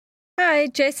Hi,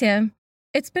 Jess here.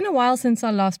 It's been a while since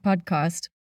our last podcast.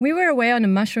 We were away on a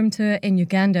mushroom tour in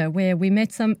Uganda where we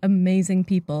met some amazing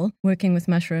people working with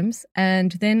mushrooms,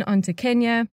 and then on to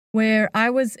Kenya where I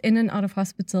was in and out of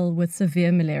hospital with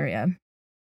severe malaria.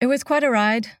 It was quite a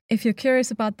ride. If you're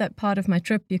curious about that part of my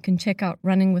trip, you can check out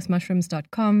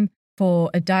runningwithmushrooms.com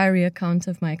for a diary account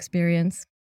of my experience.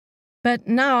 But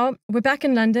now we're back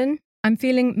in London. I'm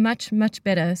feeling much, much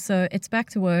better, so it's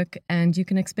back to work and you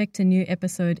can expect a new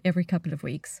episode every couple of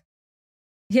weeks.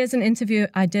 Here's an interview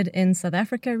I did in South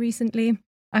Africa recently.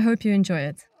 I hope you enjoy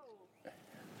it.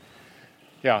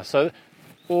 Yeah, so,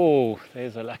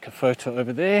 there's a photo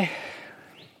over there.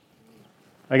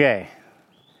 Okay.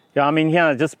 Yeah, I mean,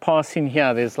 here, just passing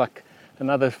here, there's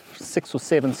another 6 or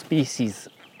 7 species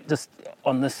just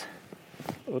on this.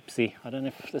 Oopsie, I don't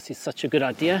know if this is such a good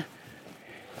idea.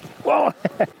 Whoa!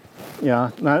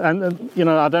 Yeah, no, and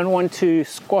I don't want to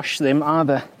squash them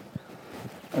either.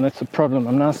 And that's a problem.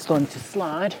 I'm now starting to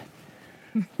slide.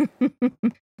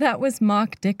 That was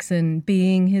Mark Dixon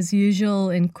being his usual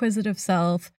inquisitive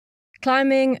self,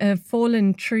 climbing a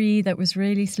fallen tree that was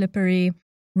really slippery,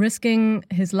 risking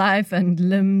his life and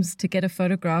limbs to get a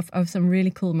photograph of some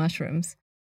really cool mushrooms.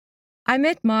 I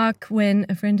met Mark when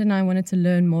a friend and I wanted to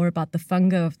learn more about the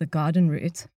fungi of the garden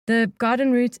route. The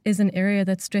garden route is an area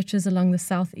that stretches along the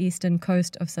southeastern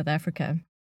coast of South Africa.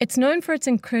 It's known for its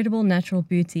incredible natural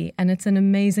beauty, and it's an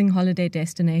amazing holiday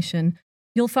destination.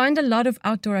 You'll find a lot of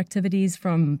outdoor activities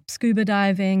from scuba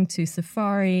diving to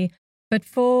safari, but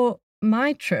for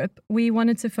my trip, we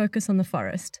wanted to focus on the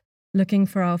forest, looking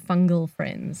for our fungal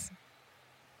friends.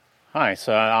 Hi,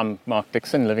 so I'm Mark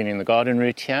Dixon, living in the garden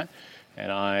route here. And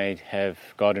I have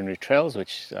Garden Route Trails,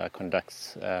 which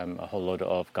conducts a whole lot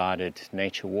of guided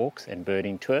nature walks and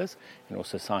birding tours, and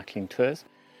also cycling tours.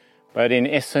 But in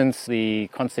essence, the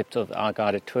concept of our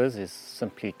guided tours is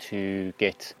simply to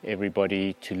get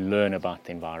everybody to learn about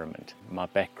the environment. My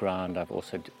background, I've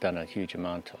also done a huge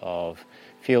amount of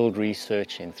field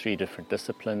research in 3 different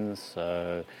disciplines.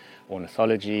 So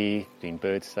ornithology, doing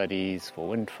bird studies for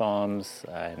wind farms,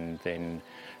 and then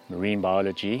marine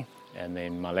biology. And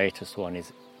then my latest one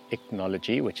is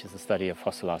ichnology, which is the study of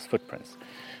fossilized footprints.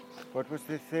 What was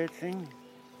the third thing?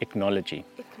 Ichnology.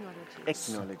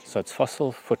 Ichnology. So it's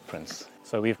fossil footprints.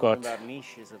 So we've got... About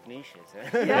niches of niches,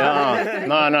 eh? Yeah,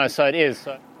 no, so it is.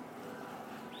 So...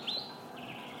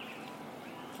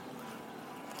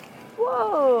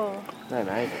 Whoa!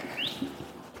 Amazing.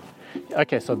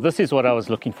 Okay, so this is what I was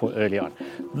looking for early on.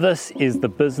 This is the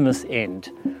business end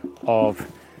of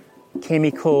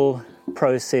chemical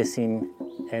processing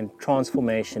and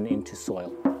transformation into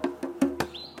soil.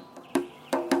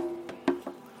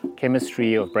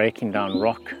 Chemistry of breaking down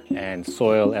rock and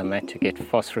soil and that to get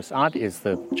phosphorus out is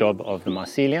the job of the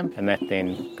mycelium, and that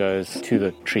then goes to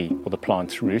the tree or the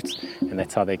plant's roots, and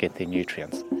that's how they get their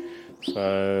nutrients.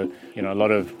 So, a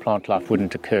lot of plant life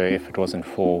wouldn't occur if it wasn't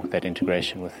for that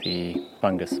integration with the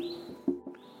fungus.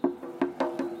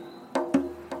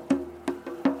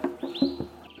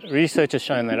 Research has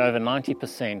shown that over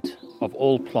 90% of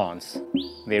all plants,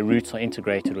 their roots are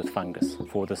integrated with fungus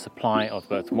for the supply of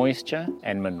both moisture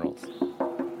and minerals.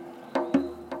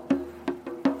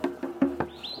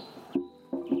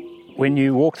 When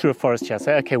you walk through a forest here,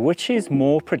 say, okay, which is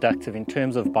more productive in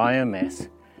terms of biomass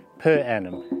per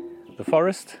annum, the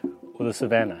forest or the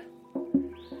savanna?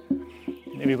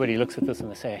 And everybody looks at this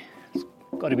and they say, it's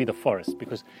got to be the forest,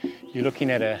 because you're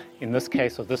looking at in this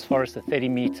case of this forest, a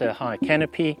 30-meter high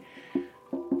canopy,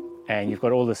 and you've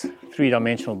got all this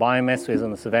 3-dimensional biomass, whereas on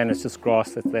the savanna it's just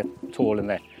grass that's that tall and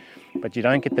that. But you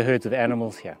don't get the herds of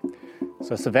animals here.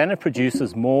 So savanna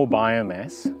produces more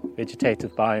biomass,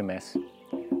 vegetative biomass,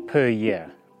 per year.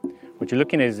 What you're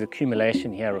looking at is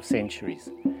accumulation here of centuries.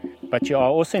 But you are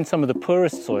also in some of the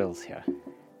poorest soils here.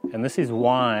 And this is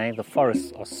why the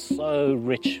forests are so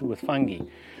rich with fungi.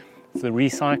 It's the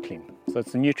recycling, so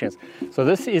it's the nutrients. So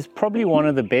this is probably one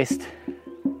of the best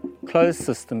closed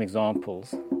system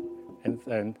examples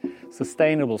and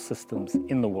sustainable systems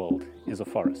in the world is a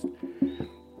forest,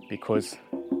 because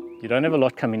you don't have a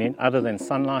lot coming in other than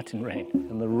sunlight and rain,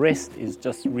 and the rest is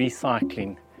just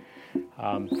recycling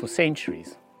for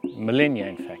centuries, millennia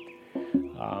in fact,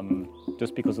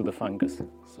 just because of the fungus.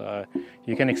 So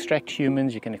you can extract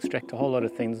humans, you can extract a whole lot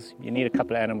of things. You need a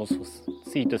couple of animals for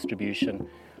seed distribution,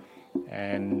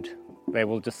 and they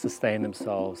will just sustain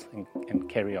themselves and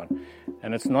carry on.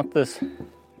 And it's not this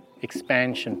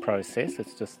expansion process,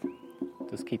 it's just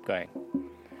keep going.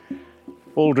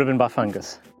 All driven by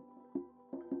fungus.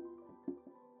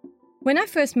 When I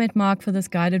first met Mark for this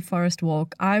guided forest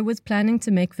walk, I was planning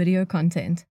to make video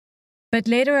content. But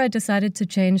later I decided to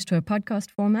change to a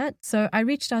podcast format, so I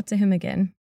reached out to him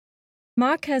again.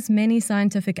 Mark has many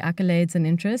scientific accolades and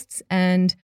interests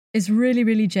and is really,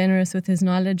 really generous with his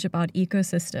knowledge about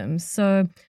ecosystems. So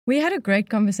we had a great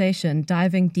conversation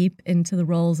diving deep into the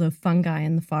roles of fungi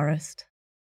in the forest.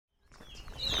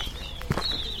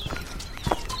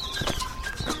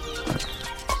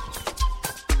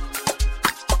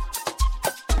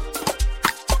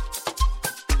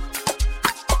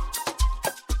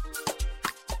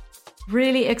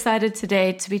 Really excited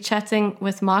today to be chatting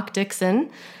with Mark Dixon.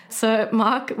 So,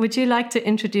 Mark, would you like to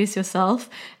introduce yourself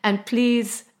and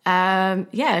please,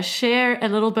 share a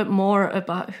little bit more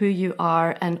about who you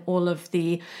are and all of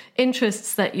the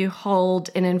interests that you hold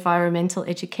in environmental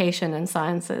education and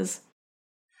sciences?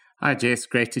 Hi, Jess.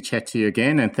 Great to chat to you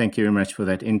again, and thank you very much for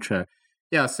that intro.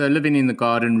 Yeah, so living in the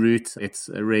garden route, it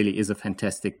really is a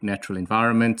fantastic natural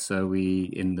environment. So we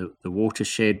in the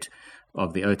watershed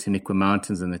of the Otaniqua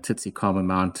Mountains and the Titicaca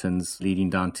Mountains leading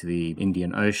down to the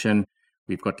Indian Ocean.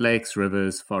 We've got lakes,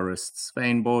 rivers, forests,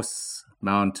 fynbos,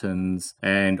 mountains,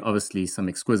 and obviously some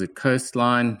exquisite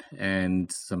coastline and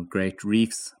some great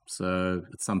reefs. So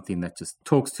it's something that just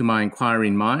talks to my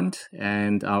inquiring mind,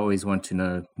 and I always want to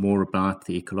know more about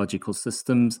the ecological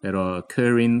systems that are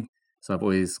occurring. So I've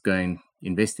always going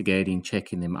investigating,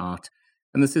 checking them out.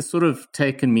 And this has sort of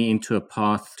taken me into a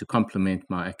path to complement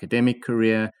my academic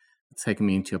career. It's taken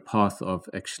me into a path of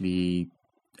actually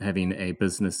having a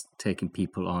business taking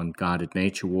people on guided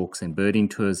nature walks and birding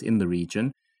tours in the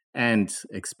region and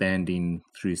expanding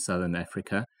through Southern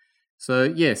Africa. So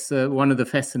yes, one of the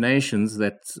fascinations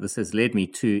that this has led me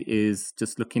to is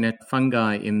just looking at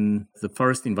fungi in the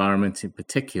forest environment in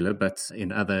particular, but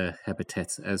in other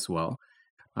habitats as well.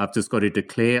 I've just got to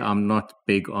declare I'm not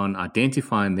big on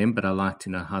identifying them, but I like to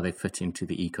know how they fit into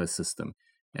the ecosystem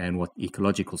and what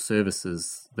ecological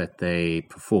services that they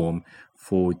perform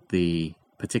for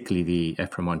particularly the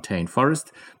Afromontane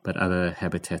forest, but other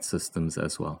habitat systems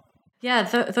as well. Yeah,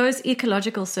 those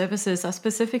ecological services are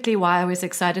specifically why I was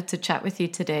excited to chat with you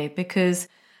today, because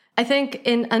I think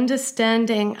in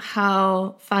understanding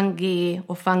how fungi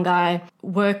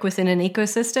work within an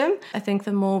ecosystem, I think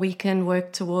the more we can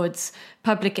work towards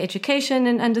public education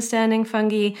and understanding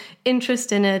fungi,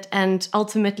 interest in it, and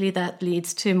ultimately that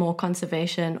leads to more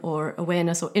conservation or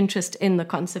awareness or interest in the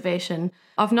conservation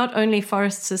of not only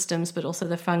forest systems, but also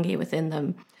the fungi within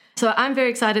them. So I'm very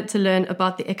excited to learn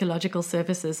about the ecological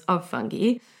services of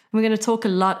fungi. We're going to talk a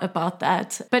lot about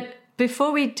that. But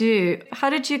before we do, how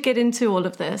did you get into all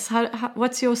of this?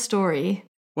 What's your story?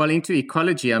 Well, into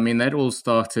ecology, that all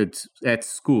started at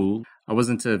school. I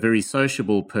wasn't a very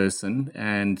sociable person,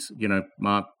 and,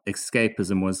 my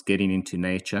escapism was getting into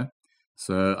nature.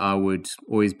 So I would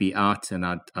always be out and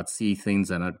I'd see things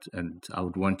and I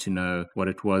would want to know what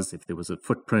it was, if there was a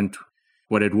footprint,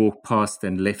 what had walked past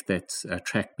and left that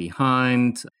track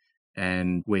behind,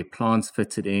 and where plants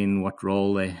fitted in, what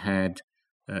role they had.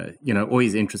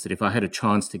 Always interested. If I had a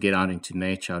chance to get out into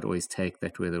nature, I'd always take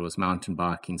that, whether it was mountain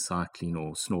biking, cycling,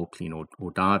 or snorkeling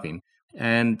or diving.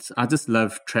 And I just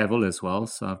love travel as well.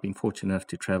 So I've been fortunate enough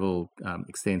to travel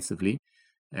extensively.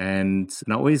 And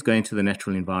I always go into the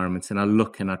natural environments and I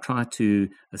look and I try to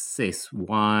assess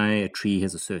why a tree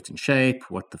has a certain shape,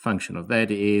 what the function of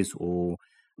that is, or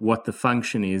what the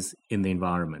function is in the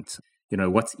environment.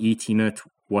 What's eating it,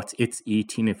 what it's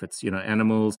eating, if it's,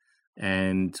 animals,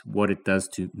 and what it does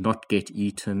to not get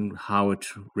eaten, how it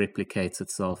replicates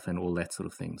itself, and all that sort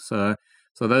of thing. So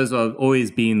those have always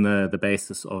been the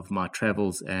basis of my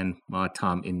travels and my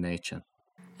time in nature.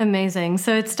 Amazing.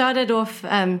 So it started off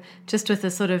just with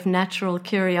a sort of natural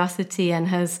curiosity and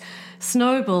has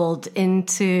snowballed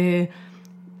into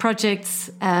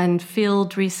projects and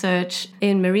field research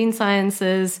in marine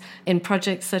sciences, in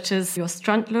projects such as your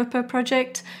Strandloper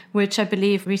project, which I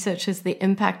believe researches the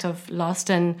impact of lost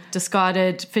and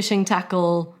discarded fishing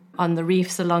tackle on the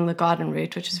reefs along the garden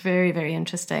route, which is very, very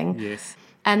interesting. Yes.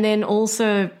 And then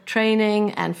also training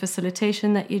and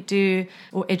facilitation that you do,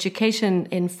 or education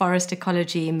in forest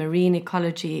ecology, marine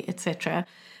ecology, etc.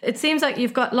 It seems like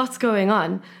you've got lots going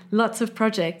on, lots of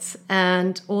projects,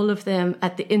 and all of them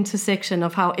at the intersection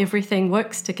of how everything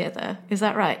works together. Is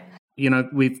that right?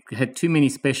 We've had too many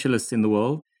specialists in the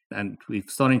world, and we're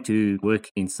starting to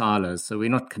work in silos, so we're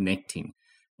not connecting.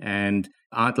 And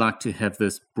I'd like to have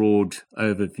this broad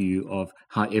overview of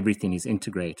how everything is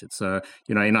integrated. So,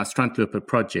 in our Strandloper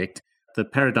project, the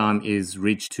paradigm is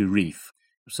ridge to reef.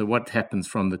 So what happens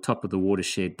from the top of the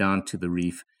watershed down to the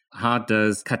reef? How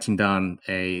does cutting down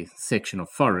a section of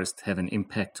forest have an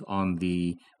impact on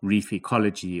the reef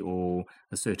ecology or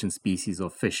a certain species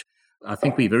of fish? I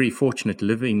think we're very fortunate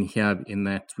living here in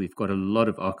that we've got a lot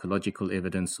of archaeological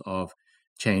evidence of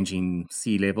changing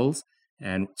sea levels.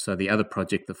 And so the other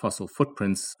project, the Fossil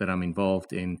Footprints that I'm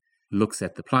involved in, looks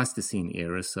at the Pleistocene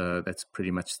era. So that's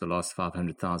pretty much the last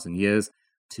 500,000 years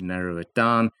to narrow it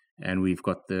down. And we've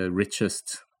got the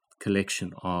richest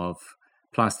collection of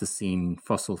Pleistocene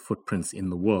fossil footprints in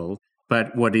the world.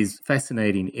 But what is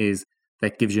fascinating is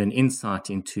that gives you an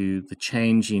insight into the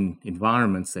changing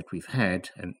environments that we've had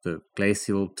and the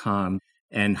glacial time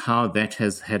and how that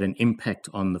has had an impact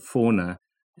on the fauna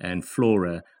and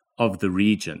flora of the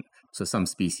region. So some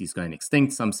species going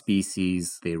extinct, some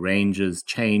species, their ranges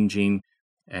changing,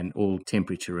 and all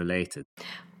temperature related.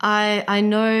 I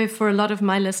know for a lot of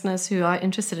my listeners who are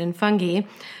interested in fungi,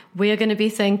 we're going to be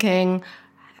thinking,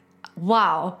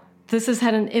 wow, this has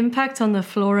had an impact on the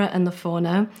flora and the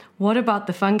fauna. What about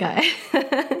the fungi?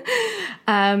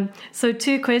 So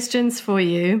 2 questions for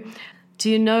you. Do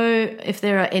you know if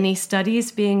there are any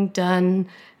studies being done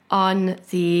on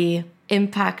the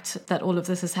impact that all of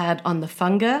this has had on the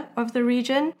fungi of the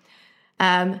region?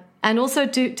 And also,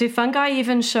 do fungi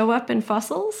even show up in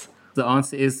fossils? The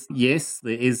answer is yes,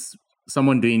 there is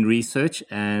someone doing research,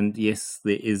 and yes,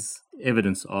 there is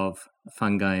evidence of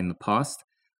fungi in the past.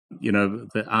 You know,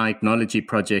 the ichnology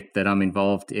project that I'm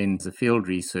involved in as a field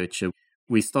researcher,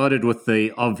 we started with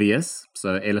the obvious,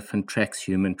 so elephant tracks,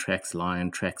 human tracks,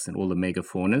 lion tracks, and all the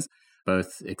megafaunas,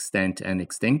 both extant and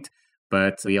extinct.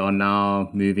 But we are now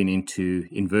moving into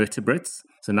invertebrates.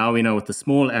 So now we know what the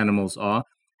small animals are.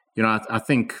 You know, I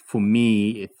think for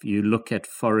me, if you look at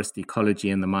forest ecology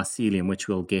and the mycelium, which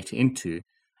we'll get into,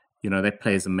 you know, that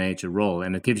plays a major role.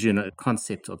 And it gives you a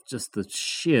concept of just the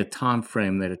sheer time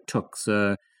frame that it took.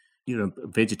 So, you know,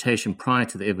 vegetation prior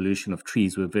to the evolution of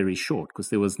trees were very short because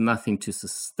there was nothing to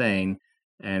sustain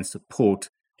and support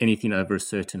anything over a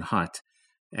certain height.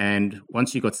 And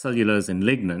once you got cellulose and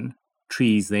lignin,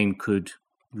 trees then could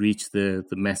reach the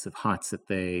massive heights that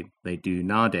they do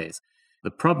nowadays. The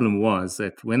problem was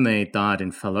that when they died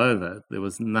and fell over, there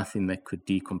was nothing that could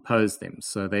decompose them.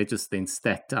 So they just then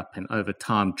stacked up, and over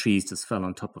time, trees just fell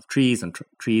on top of trees and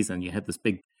trees, and you had this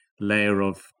big layer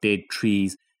of dead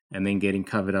trees and then getting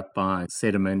covered up by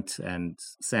sediment and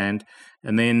sand,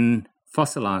 and then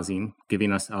fossilizing,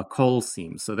 giving us our coal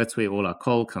seams. So that's where all our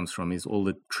coal comes from, is all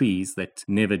the trees that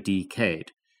never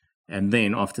decayed. And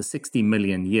then after 60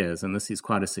 million years, and this is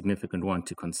quite a significant one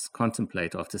to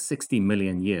contemplate, after 60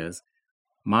 million years,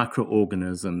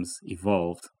 microorganisms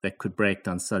evolved that could break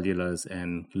down cellulose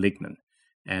and lignin.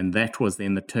 And that was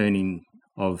then the turning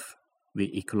of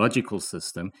the ecological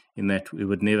system, in that we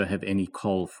would never have any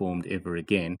coal formed ever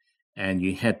again. And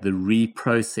you had the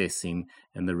reprocessing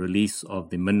and the release of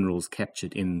the minerals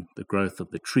captured in the growth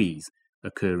of the trees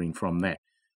occurring from that.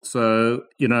 So,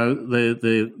 you know,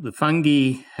 the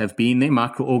fungi have been there.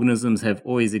 Microorganisms have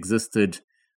always existed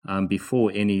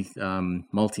before any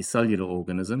multicellular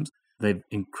organisms. They're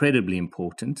incredibly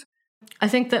important. I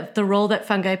think that the role that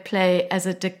fungi play as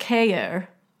a decayer,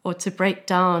 or to break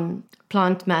down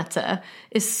plant matter,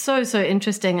 is so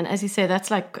interesting. And as you say,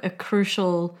 that's like a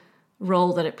crucial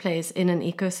role that it plays in an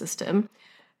ecosystem.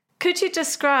 Could you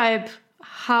describe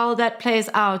how that plays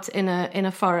out in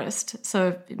a forest?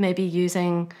 So maybe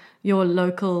using your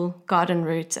local garden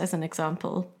route as an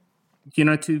example. You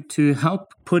know, to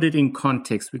help put it in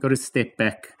context, we've got to step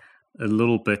back a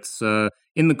little bit. So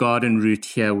in the garden route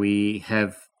here, we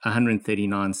have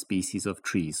 139 species of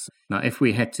trees. Now, if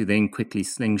we had to then quickly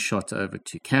slingshot over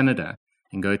to Canada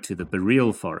and go to the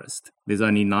boreal forest, there's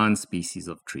only 9 species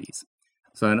of trees.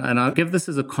 So, and I'll give this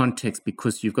as a context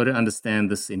because you've got to understand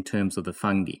this in terms of the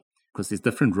fungi, because there's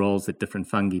different roles that different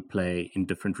fungi play in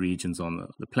different regions on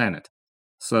the planet.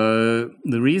 So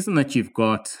the reason that you've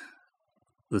got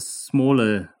the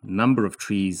smaller number of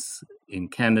trees in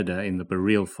Canada in the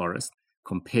boreal forest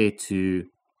compared to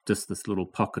just this little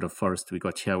pocket of forest we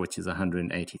got here, which is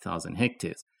 180,000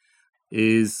 hectares,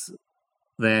 is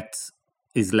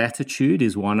latitude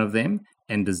is one of them,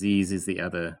 and disease is the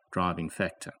other driving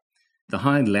factor. The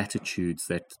high latitudes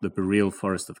that the boreal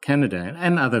forest of Canada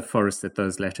and other forests at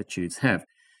those latitudes have,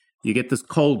 you get this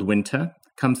cold winter,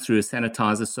 comes through a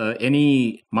sanitizer, so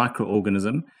any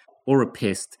microorganism or a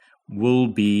pest will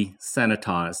be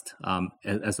sanitized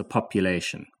as a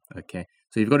population. Okay,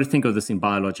 so you've got to think of this in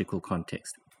biological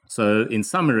context. So in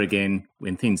summer again,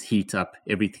 when things heat up,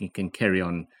 everything can carry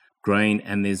on growing,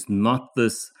 and there's not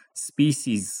this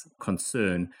species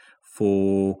concern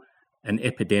for an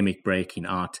epidemic breaking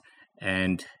out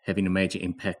and having a major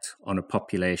impact on a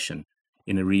population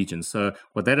in a region. So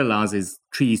what that allows is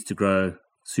trees to grow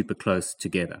super close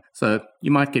together. So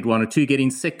you might get one or two getting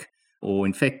sick or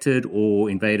infected or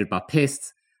invaded by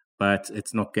pests, but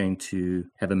it's not going to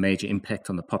have a major impact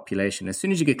on the population. As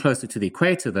soon as you get closer to the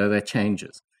equator, though, that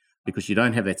changes because you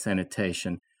don't have that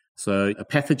sanitation. So a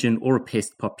pathogen or a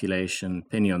pest population,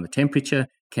 depending on the temperature,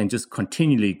 can just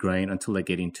continually grain until they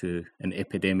get into an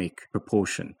epidemic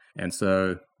proportion. And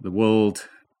so the world,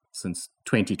 since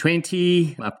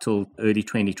 2020 up till early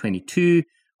 2022,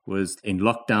 was in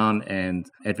lockdown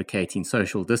and advocating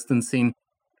social distancing.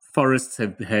 Forests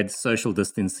have had social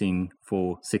distancing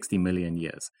for 60 million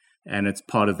years. And it's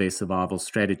part of their survival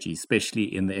strategy, especially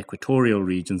in the equatorial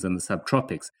regions and the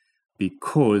subtropics,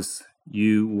 because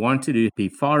you wanted to be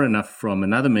far enough from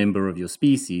another member of your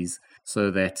species so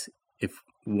that if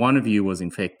one of you was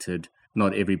infected,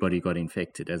 not everybody got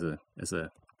infected as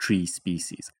a tree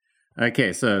species.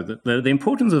 Okay, so the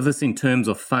importance of this in terms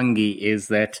of fungi is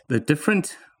that the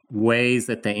different ways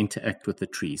that they interact with the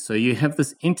tree. So you have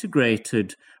this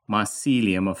integrated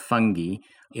mycelium of fungi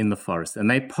in the forest,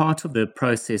 and they're part of the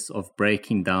process of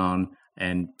breaking down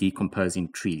and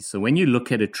decomposing trees. So when you look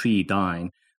at a tree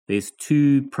dying, there's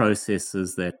two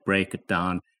processes that break it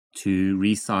down to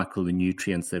recycle the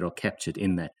nutrients that are captured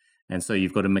in that. And so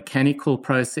you've got a mechanical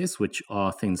process, which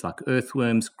are things like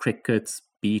earthworms, crickets,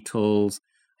 beetles,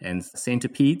 and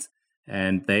centipedes,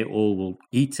 and they all will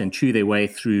eat and chew their way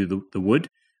through the wood,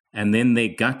 and then their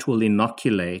gut will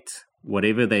inoculate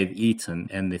whatever they've eaten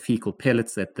and the fecal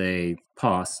pellets that they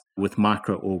pass with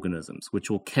microorganisms, which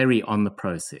will carry on the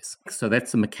process. So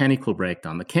that's the mechanical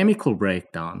breakdown. The chemical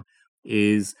breakdown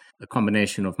is a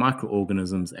combination of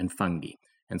microorganisms and fungi.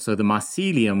 And so the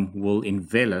mycelium will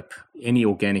envelop any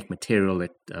organic material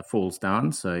that falls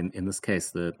down, so in this case,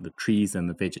 the trees and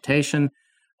the vegetation,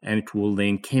 and it will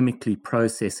then chemically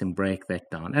process and break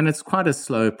that down. And it's quite a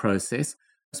slow process,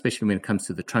 especially when it comes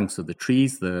to the trunks of the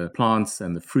trees. The plants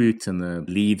and the fruit and the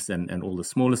leaves and all the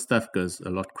smaller stuff goes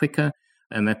a lot quicker,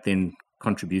 and that then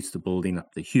contributes to building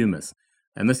up the humus.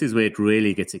 And this is where it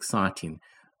really gets exciting.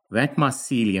 That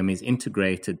mycelium is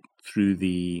integrated through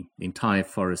the entire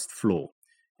forest floor,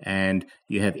 and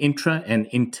you have intra and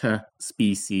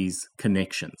interspecies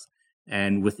connections.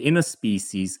 And within a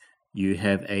species, you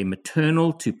have a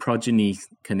maternal to progeny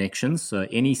connection. So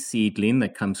any seedling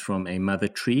that comes from a mother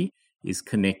tree is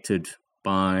connected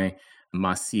by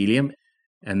mycelium.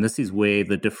 And this is where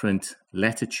the different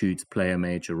latitudes play a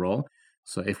major role.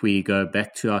 So if we go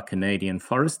back to our Canadian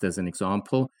forest as an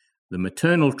example, the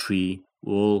maternal tree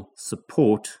will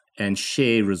support and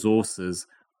share resources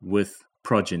with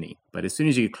progeny. But as soon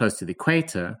as you get close to the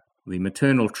equator, the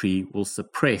maternal tree will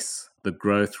suppress the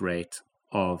growth rate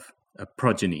of a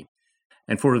progeny.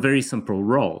 And for a very simple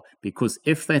role, because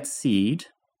if that seed,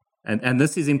 and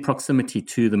this is in proximity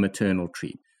to the maternal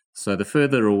tree, so the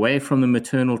further away from the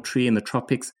maternal tree in the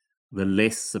tropics, the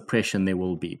less suppression there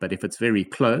will be. But if it's very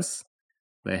close,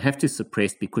 they have to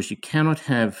suppress, because you cannot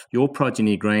have your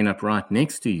progeny growing up right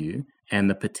next to you and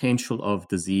the potential of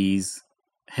disease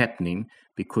happening,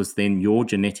 because then your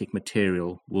genetic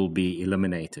material will be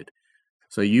eliminated.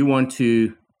 So you want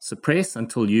to suppress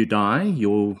until you die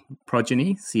your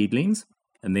progeny, seedlings,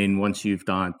 and then once you've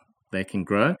died, they can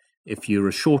grow. If you're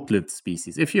a short-lived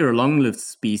species, if you're a long-lived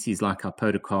species like our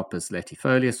Podocarpus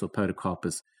latifolius or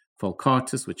Podocarpus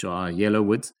fulcatus, which are our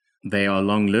yellowwoods, they are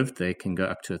long-lived. They can go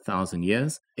up to 1,000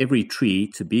 years. Every tree,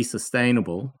 to be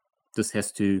sustainable, just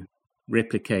has to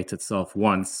replicate itself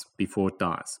once before it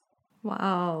dies.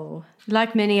 Wow.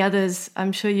 Like many others,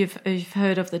 I'm sure you've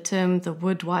heard of the term the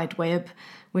wood wide web,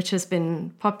 which has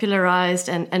been popularized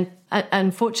and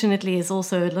unfortunately is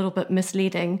also a little bit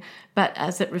misleading, but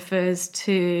as it refers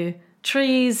to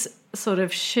trees sort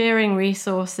of sharing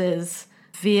resources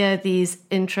via these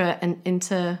intra and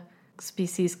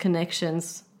interspecies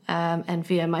connections and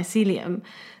via mycelium.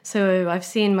 So I've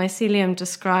seen mycelium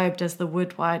described as the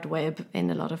wood wide web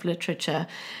in a lot of literature.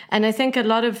 And I think a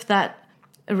lot of that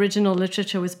original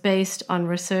literature was based on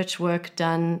research work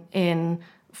done in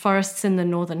forests in the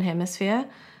Northern Hemisphere,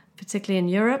 particularly in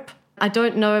Europe. I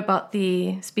don't know about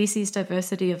the species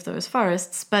diversity of those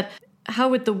forests, but how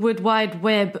would the wood wide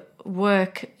web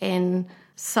work in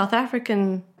South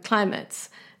African climates?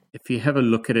 If you have a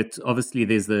look at it, obviously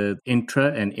there's the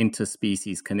intra and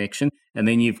interspecies connection, and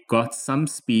then you've got some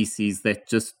species that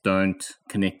just don't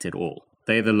connect at all.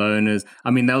 They're the loners.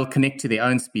 I mean, they'll connect to their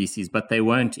own species, but they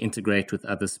won't integrate with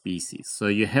other species. So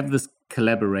you have this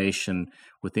collaboration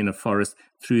within a forest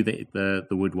through the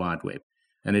wood wide web.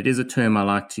 And it is a term I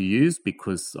like to use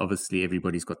because obviously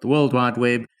everybody's got the World Wide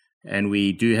Web, and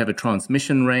we do have a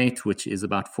transmission rate, which is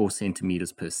about 4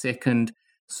 centimeters per second.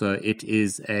 So it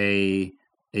is a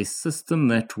system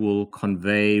that will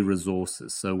convey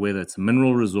resources. So whether it's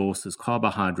mineral resources,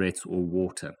 carbohydrates, or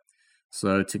water.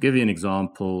 So to give you an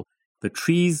example, The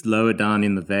trees lower down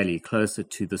in the valley, closer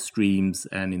to the streams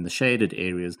and in the shaded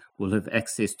areas, will have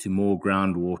access to more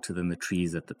groundwater than the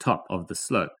trees at the top of the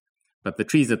slope. But the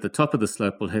trees at the top of the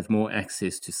slope will have more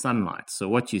access to sunlight. So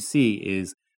what you see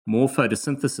is more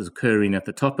photosynthesis occurring at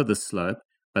the top of the slope,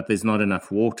 but there's not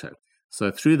enough water.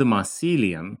 So through the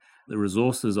mycelium, the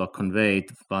resources are conveyed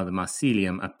by the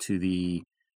mycelium up to the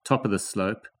top of the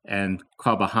slope, and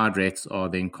carbohydrates are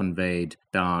then conveyed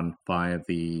down via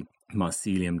the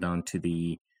mycelium down to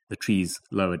the trees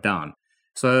lower down.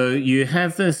 So you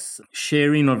have this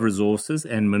sharing of resources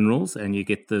and minerals, and you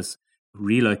get this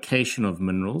relocation of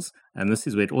minerals. And this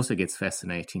is where it also gets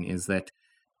fascinating, is that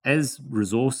as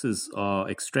resources are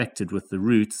extracted with the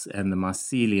roots and the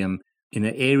mycelium in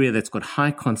an area that's got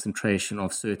high concentration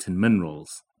of certain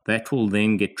minerals, that will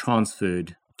then get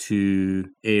transferred to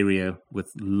area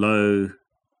with low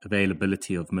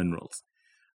availability of minerals.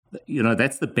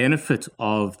 That's the benefit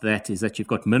of that, is that you've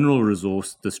got mineral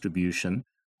resource distribution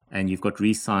and you've got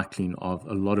recycling of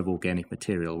a lot of organic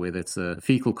material, whether it's a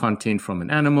fecal content from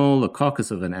an animal, a carcass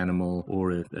of an animal,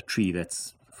 or a tree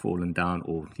that's fallen down,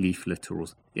 or leaf litter, or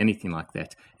anything like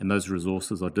that. And those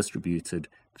resources are distributed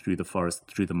through the forest,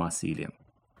 through the mycelium.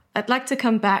 I'd like to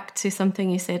come back to something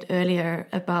you said earlier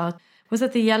about, was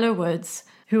it the yellowwoods,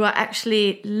 who are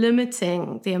actually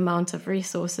limiting the amount of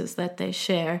resources that they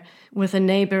share with a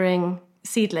neighboring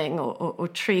seedling or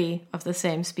tree of the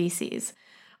same species.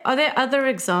 Are there other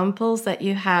examples that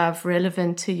you have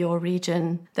relevant to your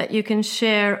region that you can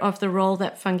share of the role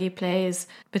that fungi plays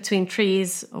between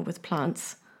trees or with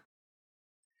plants?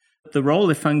 The role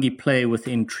that fungi play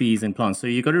within trees and plants. So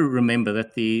you've got to remember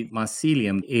that the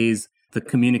mycelium is the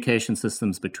communication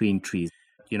systems between trees.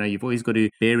 You've always got to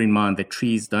bear in mind that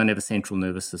trees don't have a central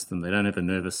nervous system. They don't have a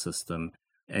nervous system,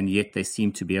 and yet they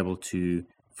seem to be able to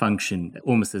function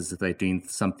almost as if they're doing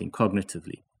something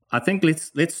cognitively. I think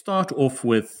let's start off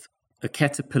with a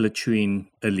caterpillar chewing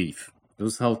a leaf.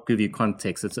 This will help give you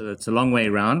context. It's a long way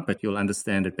around, but you'll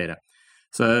understand it better.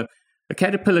 So a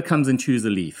caterpillar comes and chews a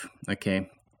leaf. Okay.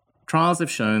 Trials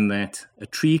have shown that a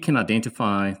tree can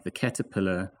identify the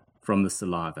caterpillar from the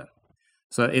saliva.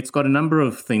 So it's got a number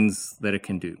of things that it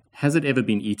can do. Has it ever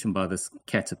been eaten by this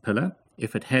caterpillar?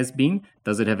 If it has been,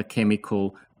 does it have a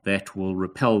chemical that will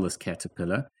repel this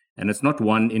caterpillar? And it's not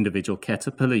one individual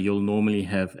caterpillar. You'll normally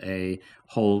have a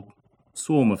whole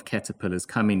swarm of caterpillars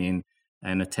coming in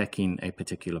and attacking a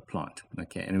particular plant.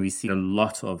 Okay, and we see a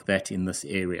lot of that in this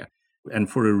area, and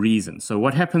for a reason. So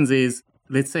what happens is,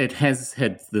 let's say it has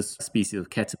had this species of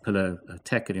caterpillar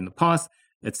attack it in the past.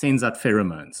 It sends out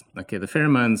pheromones. Okay, the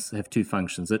pheromones have two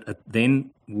functions. It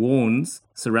then warns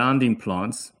surrounding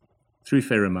plants through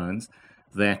pheromones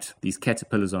that these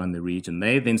caterpillars are in the region.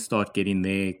 They then start getting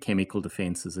their chemical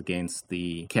defenses against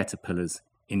the caterpillars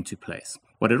into place.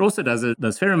 What it also does is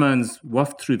those pheromones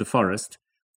waft through the forest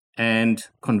and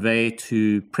convey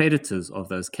to predators of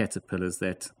those caterpillars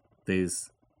that there's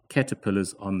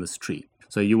caterpillars on this tree.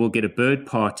 So you will get a bird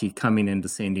party coming and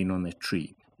descending on that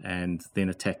tree and then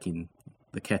attacking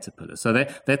the caterpillar. So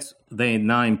they're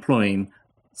now employing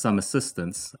some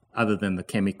assistance other than the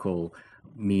chemical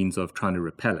means of trying to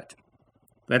repel it.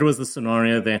 That was the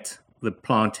scenario that the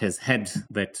plant has had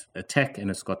that attack and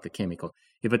it's got the chemical.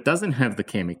 If it doesn't have the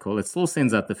chemical, it still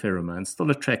sends out the pheromones,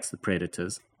 still attracts the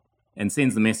predators, and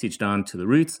sends the message down to the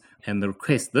roots. And the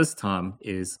request this time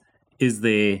is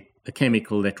there a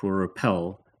chemical that will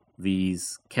repel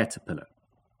these caterpillar?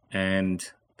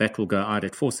 And that will go out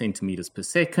at 4 centimeters per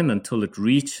second until it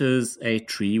reaches a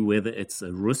tree, whether it's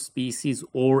a rust species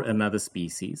or another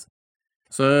species.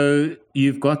 So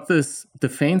you've got this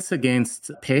defense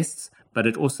against pests, but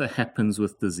it also happens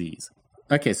with disease.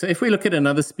 Okay, so if we look at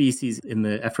another species in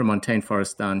the Afro-montane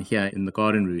forest down here in the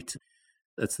garden route,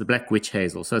 it's the black witch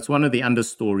hazel. So it's one of the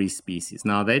understory species.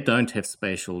 Now, they don't have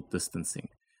spatial distancing.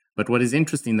 But what is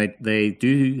interesting, they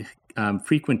do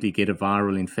frequently get a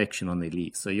viral infection on their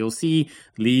leaves. So you'll see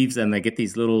leaves and they get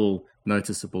these little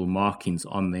noticeable markings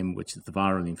on them, which is the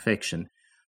viral infection.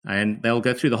 And they'll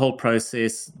go through the whole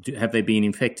process. Have they been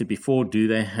infected before? Do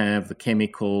they have the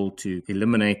chemical to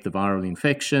eliminate the viral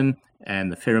infection?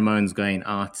 And the pheromones going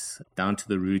out, down to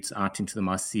the roots, out into the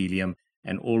mycelium,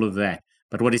 and all of that.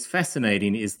 But what is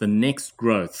fascinating is the next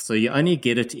growth. So you only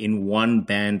get it in one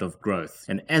band of growth.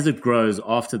 And as it grows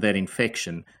after that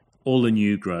infection, all the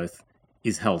new growth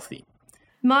is healthy.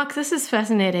 Mark, this is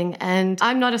fascinating, and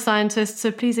I'm not a scientist,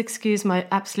 so please excuse my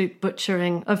absolute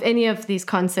butchering of any of these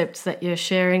concepts that you're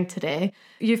sharing today.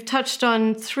 You've touched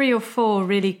on 3 or 4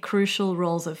 really crucial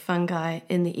roles of fungi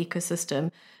in the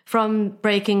ecosystem, from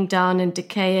breaking down and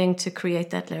decaying to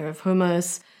create that layer of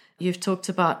humus. You've talked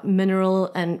about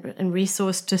mineral and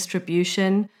resource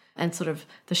distribution. and sort of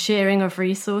the sharing of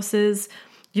resources.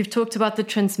 You've talked about the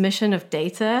transmission of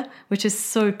data, which is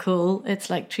so cool. It's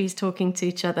like trees talking to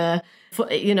each other,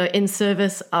 in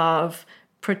service of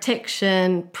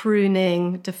protection,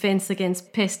 pruning, defense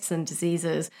against pests and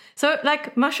diseases. So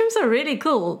like mushrooms are really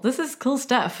cool. This is cool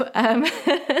stuff.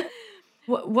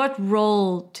 What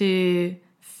role do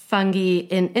fungi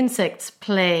in insects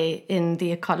play in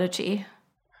the ecology?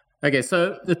 Okay,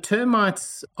 so the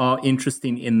termites are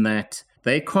interesting in that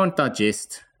they can't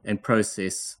digest and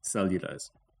process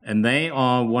cellulose. And they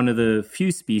are one of the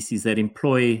few species that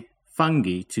employ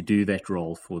fungi to do that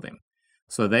role for them.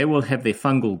 So they will have their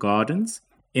fungal gardens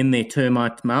in their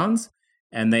termite mounds,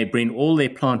 and they bring all their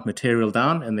plant material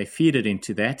down and they feed it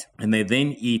into that. And they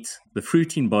then eat the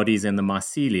fruiting bodies and the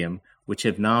mycelium, which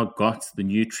have now got the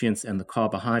nutrients and the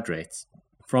carbohydrates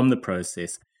from the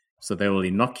process. So they will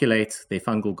inoculate their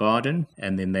fungal garden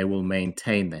and then they will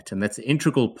maintain that. And that's an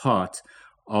integral part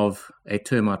of a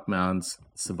termite mound's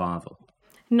survival.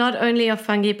 Not only are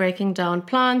fungi breaking down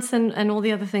plants and all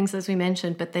the other things as we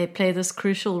mentioned, but they play this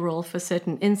crucial role for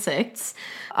certain insects.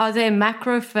 Are there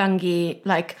macrofungi,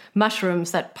 like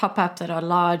mushrooms, that pop up that are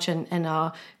large and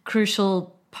are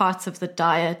crucial parts of the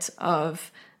diet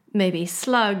of maybe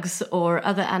slugs or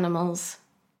other animals?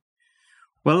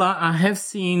 Well, I have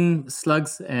seen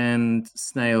slugs and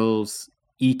snails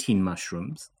eating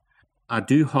mushrooms. I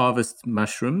do harvest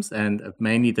mushrooms, and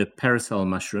mainly the parasol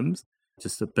mushrooms,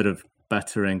 just a bit of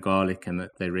butter and garlic, and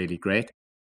they're really great.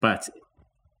 But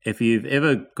if you've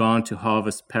ever gone to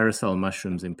harvest parasol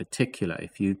mushrooms in particular,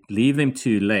 if you leave them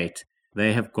too late,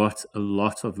 they have got a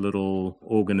lot of little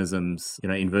organisms,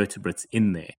 invertebrates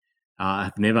in there.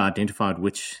 I've never identified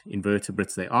which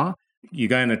invertebrates they are. You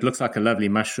go and it looks like a lovely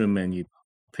mushroom and you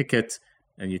pick it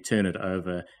and you turn it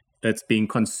over. It's being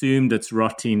consumed, it's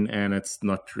rotting, and it's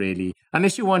not really,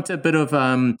 unless you want a bit of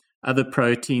other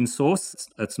protein source,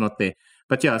 it's not there.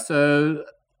 But yeah, so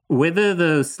whether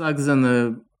the slugs and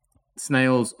the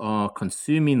snails are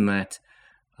consuming that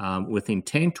with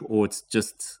intent or it's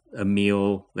just a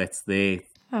meal that's there.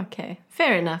 Okay,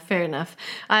 fair enough.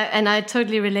 I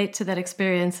totally relate to that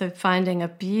experience of finding a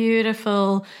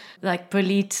beautiful,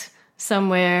 bolete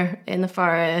somewhere in the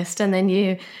forest, and then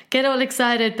you get all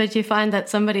excited, but you find that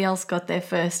somebody else got there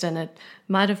first, and it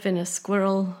might have been a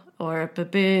squirrel or a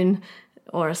baboon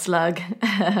or a slug.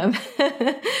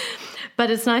 But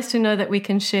it's nice to know that we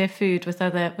can share food with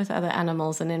other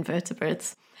animals and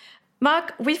invertebrates.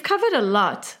 Mark, we've covered a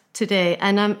lot today,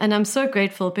 and I'm so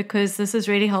grateful because this is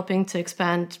really helping to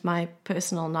expand my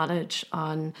personal knowledge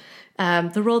on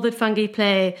the role that fungi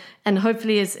play, and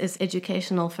hopefully is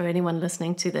educational for anyone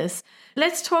listening to this.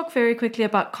 Let's talk very quickly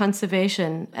about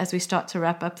conservation as we start to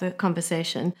wrap up the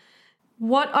conversation.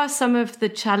 What are some of the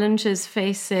challenges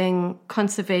facing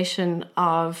conservation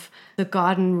of the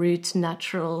garden root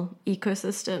natural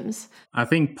ecosystems? I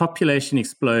think population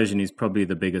explosion is probably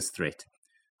the biggest threat.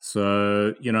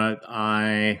 So,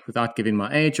 without giving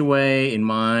my age away, in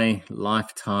my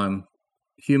lifetime,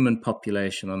 human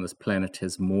population on this planet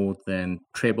has more than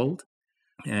trebled.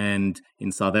 And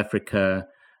in South Africa,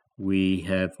 we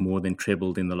have more than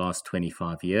trebled in the last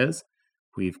 25 years.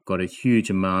 We've got a huge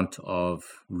amount of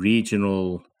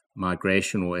regional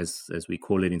migration, or as we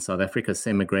call it in South Africa,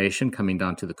 semigration, coming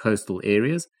down to the coastal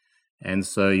areas. And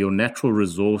so your natural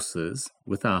resources,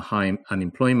 with our high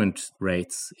unemployment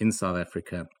rates in South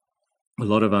Africa, a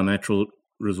lot of our natural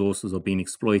resources are being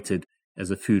exploited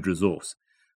as a food resource.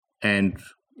 And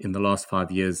in the last 5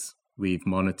 years, we've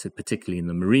monitored, particularly in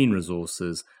the marine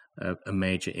resources, a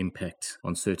major impact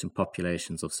on certain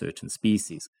populations of certain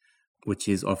species, which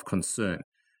is of concern.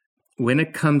 When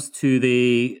it comes to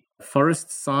the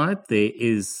forest side, there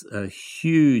is a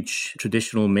huge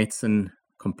traditional medicine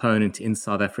component in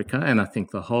South Africa, and I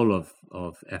think the whole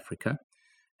of Africa.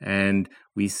 And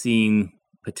we've seen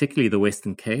particularly the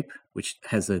Western Cape, which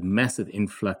has a massive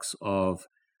influx of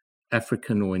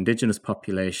African or indigenous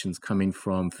populations coming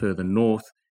from further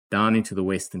north down into the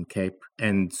Western Cape,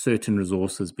 and certain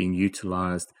resources being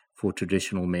utilized for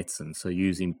traditional medicine, so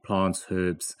using plants,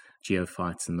 herbs,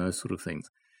 geophytes, and those sort of things.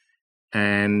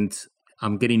 And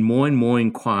I'm getting more and more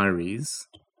inquiries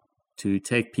to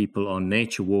take people on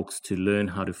nature walks to learn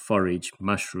how to forage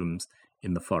mushrooms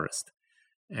in the forest.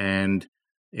 And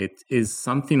it is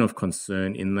something of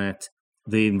concern in that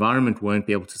the environment won't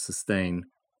be able to sustain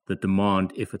the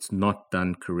demand if it's not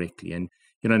done correctly. And,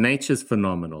 nature's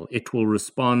phenomenal. It will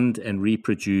respond and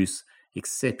reproduce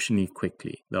exceptionally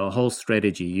quickly. The whole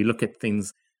strategy, you look at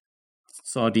things,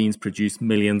 sardines produce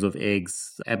millions of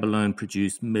eggs, abalone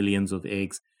produce millions of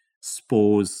eggs,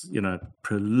 spores,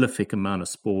 prolific amount of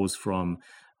spores from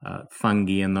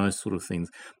fungi and those sort of things.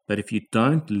 But if you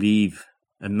don't leave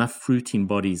enough fruiting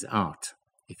bodies out,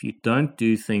 if you don't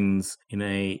do things in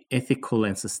a ethical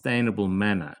and sustainable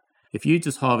manner, if you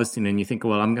just harvesting and you think,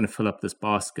 well, I'm going to fill up this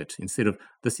basket instead of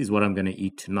this is what I'm going to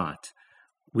eat tonight,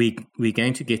 we're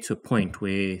going to get to a point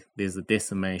where there's a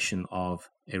decimation of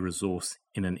a resource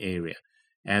in an area.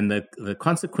 And the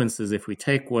consequences, if we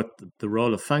take what the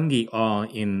role of fungi are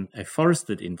in a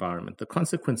forested environment, the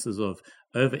consequences of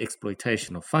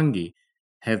overexploitation of fungi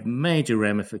have major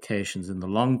ramifications in the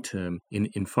long term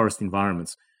in forest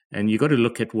environments. And you've got to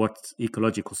look at what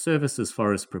ecological services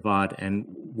forests provide, and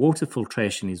water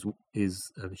filtration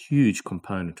is a huge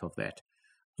component of that.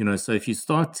 So if you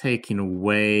start taking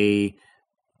away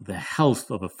the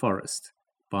health of a forest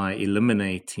by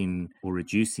eliminating or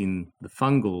reducing the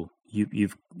fungal,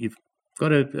 you've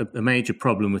got a major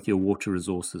problem with your water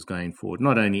resources going forward,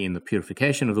 not only in the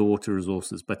purification of the water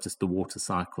resources, but just the water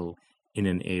cycle in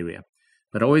an area.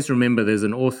 But I always remember there's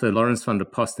an author, Lawrence van der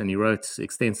Post, and he wrote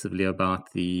extensively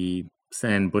about the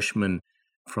San Bushmen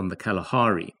from the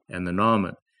Kalahari and the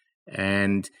Nama.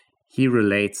 And he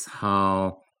relates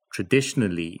how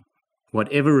traditionally,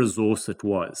 whatever resource it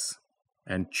was,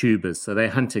 and tubers, so they're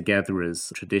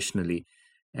hunter-gatherers traditionally,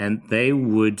 and they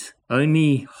would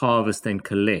only harvest and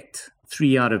collect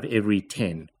 3 out of every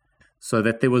 10, so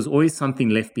that there was always something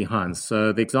left behind.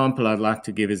 So the example I'd like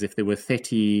to give is if there were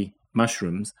 30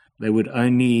 mushrooms, they would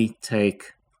only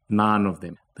take 9 of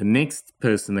them. The next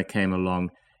person that came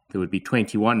along, there would be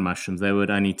 21 mushrooms. They would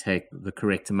only take the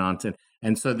correct amount.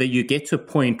 And so that you get to a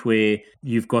point where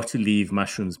you've got to leave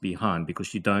mushrooms behind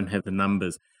because you don't have the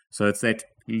numbers. So it's that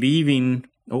leaving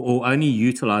or only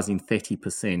utilizing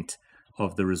 30%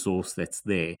 of the resource that's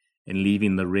there and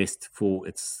leaving the rest for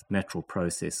its natural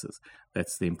processes.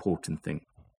 That's the important thing.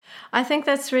 I think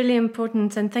that's really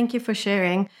important, and thank you for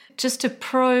sharing. Just to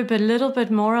probe a little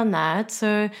bit more on that,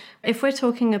 so if we're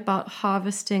talking about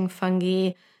harvesting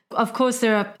fungi, of course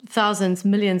there are thousands,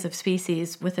 millions of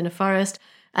species within a forest,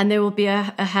 and there will be a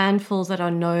handful that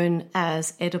are known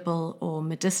as edible or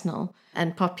medicinal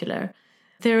and popular.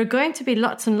 There are going to be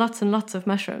lots and lots and lots of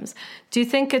mushrooms. Do you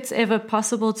think it's ever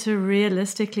possible to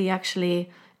realistically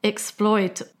actually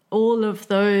exploit all of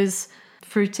those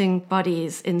fruiting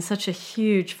bodies in such a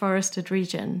huge forested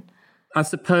region? I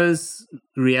suppose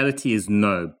reality is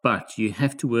no, but you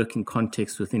have to work in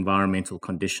context with environmental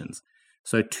conditions.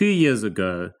 So 2 years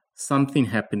ago, something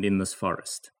happened in this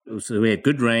forest. So we had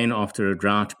good rain after a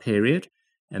drought period,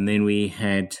 and then we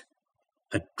had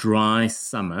a dry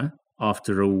summer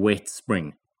after a wet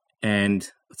spring.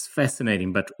 And it's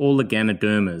fascinating, but all the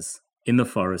Ganodermas in the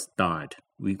forest died.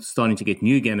 We're starting to get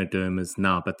new Ganodermas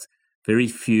now, but very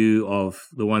few of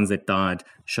the ones that died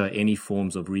show any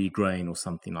forms of regrowing or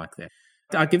something like that.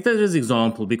 I give that as an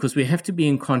example because we have to be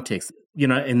in context.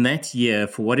 In that year,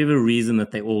 for whatever reason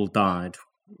that they all died,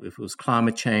 if it was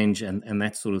climate change and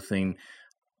that sort of thing,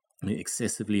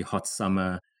 excessively hot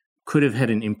summer could have had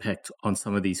an impact on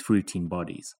some of these fruiting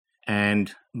bodies.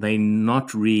 And they're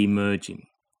not re-emerging.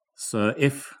 So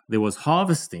if there was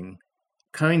harvesting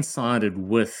coincided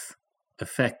with a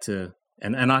factor,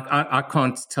 and I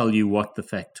can't tell you what the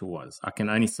factor was. I can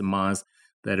only surmise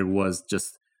that it was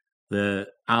just the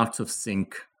out of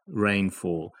sync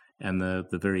rainfall and the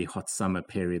very hot summer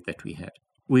period that we had.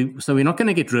 So we're not going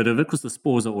to get rid of it because the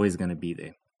spores are always going to be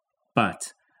there.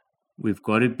 But we've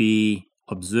got to be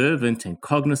observant and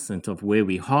cognizant of where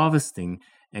we're harvesting,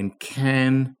 and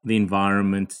can the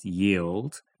environment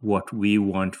yield what we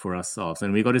want for ourselves?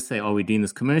 And we've got to say, are we doing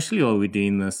this commercially or are we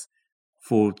doing this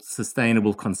for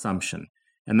sustainable consumption?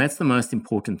 And that's the most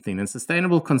important thing. And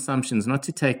sustainable consumption is not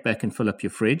to take back and fill up your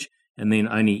fridge and then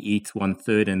only eat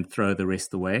 1/3 and throw the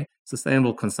rest away.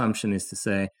 Sustainable consumption is to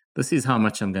say, this is how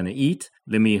much I'm going to eat.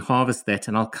 Let me harvest that,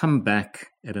 and I'll come back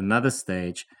at another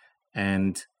stage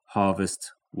and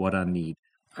harvest what I need.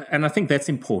 And I think that's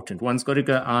important. One's got to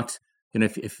go out.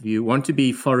 If you want to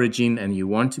be foraging and you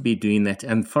want to be doing that,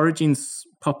 and foraging's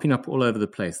popping up all over the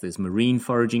place. There's marine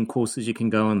foraging courses you can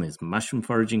go on. There's mushroom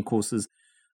foraging courses.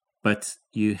 But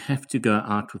you have to go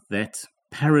out with that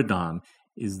paradigm,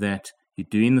 is that you're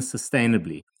doing this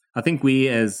sustainably. I think we,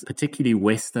 as particularly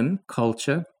Western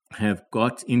culture, have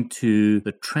got into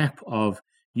the trap of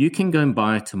you can go and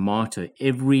buy a tomato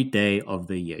every day of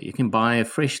the year. You can buy a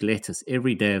fresh lettuce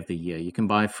every day of the year. You can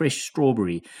buy a fresh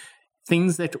strawberry.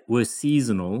 Things that were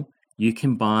seasonal, you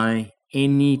can buy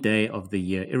any day of the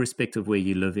year, irrespective of where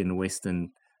you live in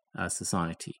Western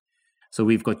society. So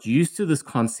we've got used to this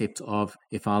concept of,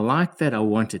 if I like that, I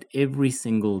want it every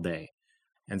single day.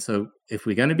 And so if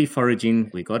we're going to be foraging,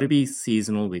 we've got to be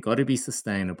seasonal, we've got to be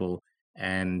sustainable,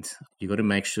 and you've got to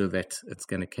make sure that it's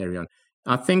going to carry on.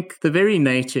 I think the very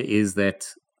nature is that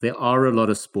there are a lot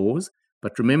of spores,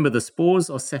 but remember the spores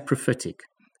are saprophytic,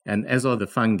 and as are the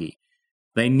fungi.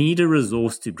 They need a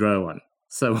resource to grow on.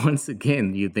 So once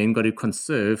again, you then got to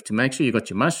conserve to make sure you've got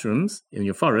your mushrooms in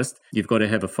your forest. You've got to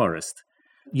have a forest.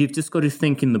 You've just got to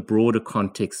think in the broader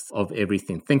context of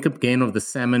everything. Think again of the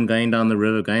salmon going down the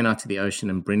river, going out to the ocean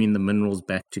and bringing the minerals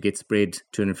back to get spread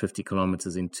 250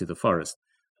 kilometers into the forest.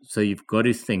 So you've got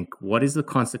to think, what is the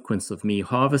consequence of me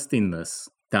harvesting this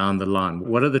down the line?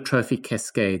 What are the trophic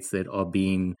cascades that are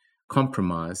being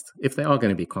compromised, if they are going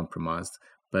to be compromised,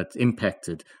 but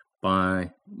impacted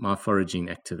by my foraging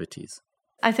activities?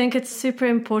 I think it's super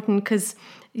important because,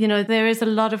 there is a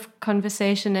lot of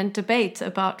conversation and debate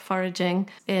about foraging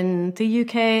in the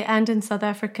UK and in South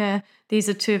Africa. These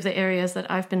are two of the areas that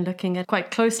I've been looking at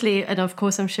quite closely. And of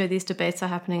course, I'm sure these debates are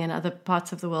happening in other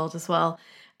parts of the world as well.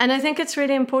 And I think it's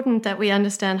really important that we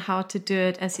understand how to do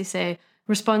it, as you say,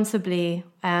 responsibly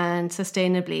and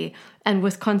sustainably, and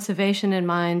with conservation in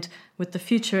mind, with the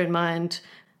future in mind.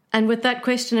 And with that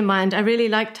question in mind, I really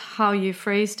liked how you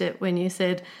phrased it when you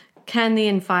said, can the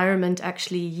environment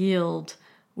actually yield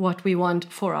what we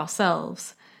want for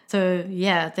ourselves? So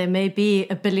yeah, there may be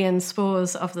a billion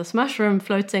spores of this mushroom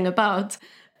floating about,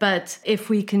 but if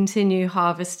we continue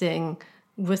harvesting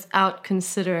without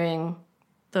considering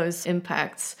those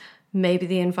impacts, maybe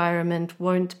the environment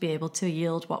won't be able to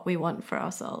yield what we want for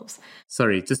ourselves.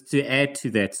 Sorry, just to add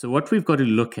to that. So what we've got to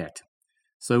look at,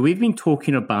 so we've been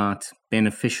talking about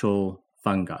beneficial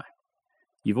fungi.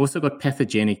 You've also got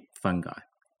pathogenic fungi.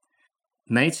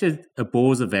 Nature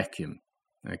abhors a vacuum,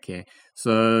 okay?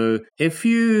 So if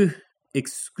you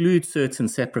exclude certain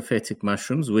saprophytic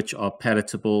mushrooms, which are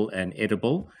palatable and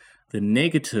edible, the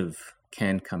negative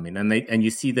can come in. And you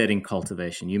see that in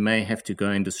cultivation. You may have to go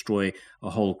and destroy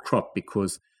a whole crop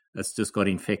because it's just got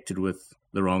infected with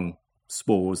the wrong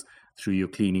spores through your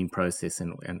cleaning process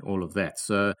and all of that.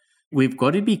 So we've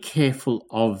got to be careful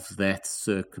of that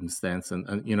circumstance and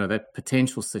that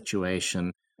potential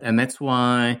situation. And that's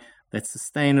why that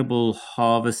sustainable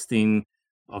harvesting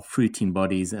of fruiting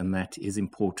bodies, and that is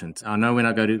important. I know when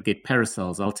I go to get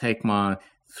parasols, I'll take my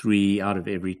 3 out of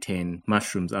every 10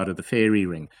 mushrooms out of the fairy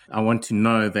ring. I want to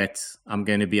know that I'm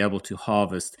going to be able to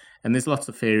harvest. And there's lots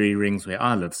of fairy rings where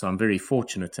I live, so I'm very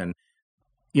fortunate. And,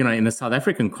 in the South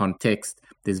African context,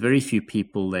 there's very few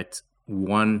people that,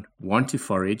 1, want to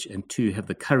forage, and 2, have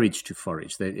the courage to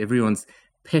forage. That everyone's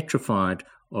petrified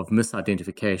of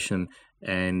misidentification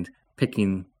and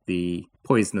picking the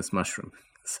poisonous mushroom.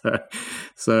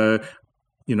 So,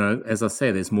 as I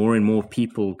say, there's more and more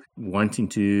people wanting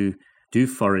to do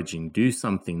foraging, do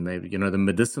something. They, the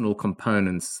medicinal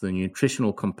components, the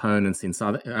nutritional components and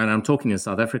I'm talking in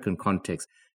South African context.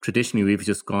 Traditionally, we've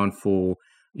just gone for,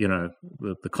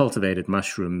 the cultivated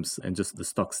mushrooms and just the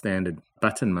stock standard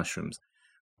button mushrooms.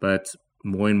 But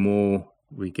more and more,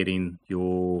 we're getting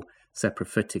your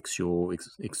saprophytics, your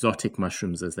exotic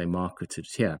mushrooms as they marketed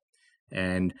here.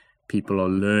 And people are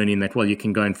learning that, well, you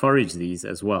can go and forage these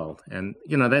as well. And,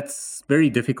 that's very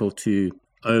difficult to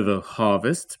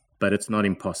over-harvest, but it's not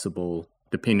impossible,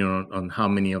 depending on how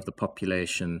many of the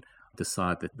population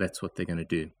decide that that's what they're going to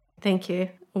do. Thank you.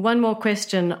 One more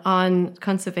question on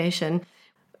conservation.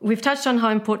 We've touched on how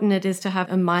important it is to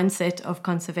have a mindset of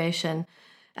conservation,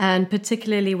 and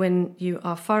particularly when you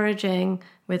are foraging,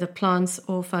 whether plants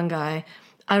or fungi.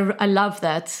 I love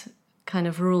that kind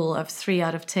of rule of 3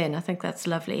 out of 10. I think that's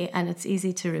lovely, and it's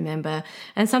easy to remember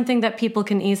and something that people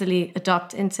can easily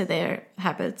adopt into their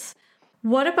habits.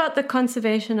 What about the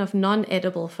conservation of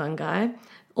non-edible fungi,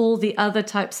 all the other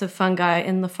types of fungi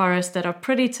in the forest that are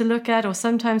pretty to look at, or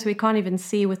sometimes we can't even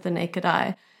see with the naked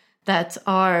eye, that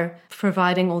are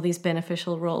providing all these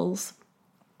beneficial roles?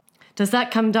 Does that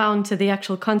come down to the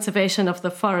actual conservation of the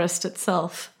forest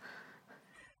itself?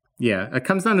 Yeah, it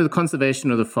comes down to the conservation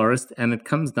of the forest, and it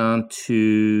comes down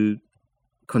to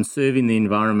conserving the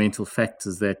environmental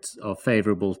factors that are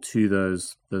favorable to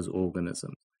those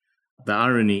organisms. The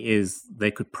irony is they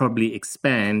could probably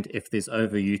expand if there's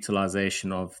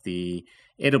overutilization of the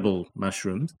edible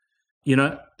mushrooms.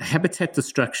 Habitat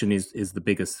destruction is the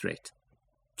biggest threat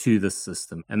to this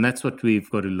system, and that's what we've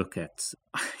got to look at.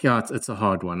 Yeah, it's a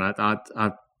hard one.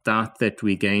 I doubt that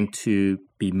we're going to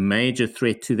be major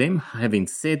threat to them. Having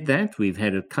said that, we've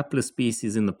had a couple of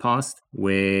species in the past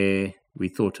where we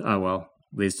thought, oh, well,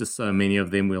 there's just so many of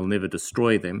them, we'll never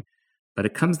destroy them. But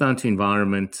it comes down to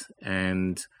environment,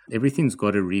 and everything's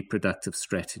got a reproductive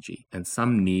strategy, and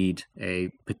some need a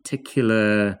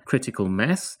particular critical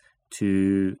mass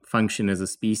to function as a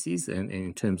species and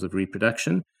in terms of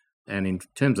reproduction. And in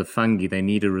terms of fungi, they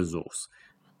need a resource.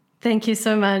 Thank you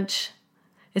so much.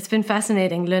 It's been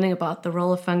fascinating learning about the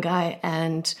role of fungi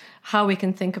and how we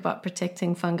can think about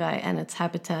protecting fungi and its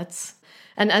habitats,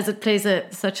 and as it plays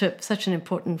such an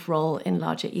important role in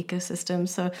larger ecosystems.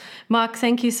 So, Mark,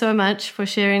 thank you so much for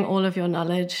sharing all of your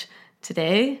knowledge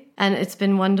today, and it's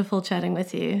been wonderful chatting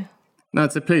with you. No,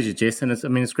 it's a pleasure, Jess, and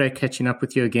it's great catching up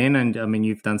with you again. And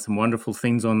you've done some wonderful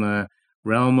things on the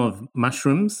realm of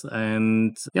mushrooms,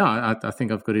 and I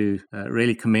think I've got to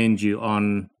really commend you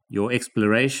on your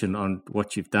exploration on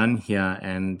what you've done here,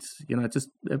 and just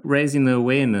raising the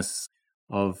awareness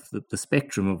of the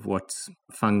spectrum of what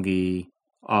fungi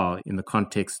are in the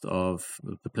context of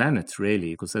the planet,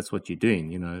 really, because that's what you're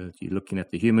doing. You're looking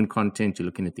at the human content, you're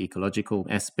looking at the ecological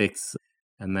aspects,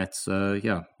 and that's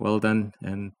well done,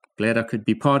 and glad I could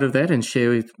be part of that and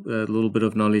share a little bit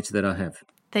of knowledge that I have.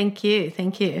 Thank you.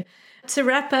 To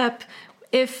wrap up,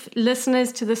 if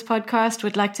listeners to this podcast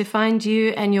would like to find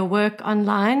you and your work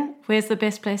online, where's the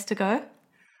best place to go?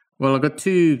 Well, I've got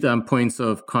 2 points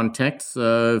of contact.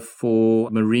 For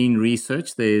marine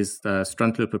research, there's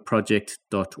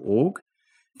struntloperproject.org.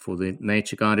 For the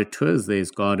nature-guided tours,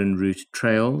 there's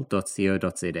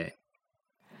gardenroutetrail.co.za.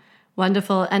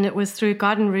 Wonderful. And it was through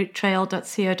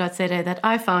gardenroutetrail.co.za that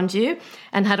I found you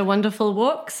and had a wonderful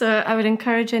walk. So I would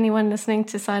encourage anyone listening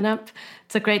to sign up.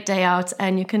 It's a great day out,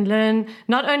 and you can learn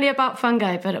not only about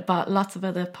fungi, but about lots of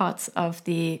other parts of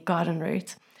the garden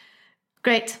route.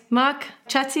 Great. Mark,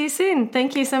 chat to you soon.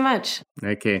 Thank you so much.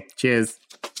 Okay. Cheers.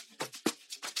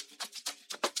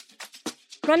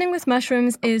 Running with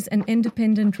Mushrooms is an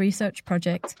independent research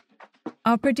project.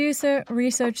 Our producer,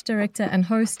 research director, and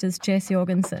host is Jess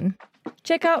Jorgensen.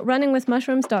 Check out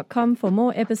runningwithmushrooms.com for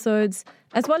more episodes,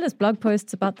 as well as blog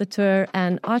posts about the tour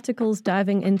and articles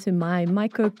diving into my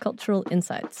mycocultural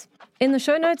insights. In the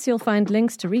show notes, you'll find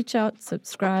links to reach out,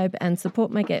 subscribe, and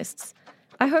support my guests.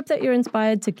 I hope that you're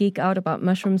inspired to geek out about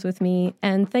mushrooms with me,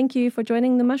 and thank you for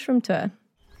joining the Mushroom Tour.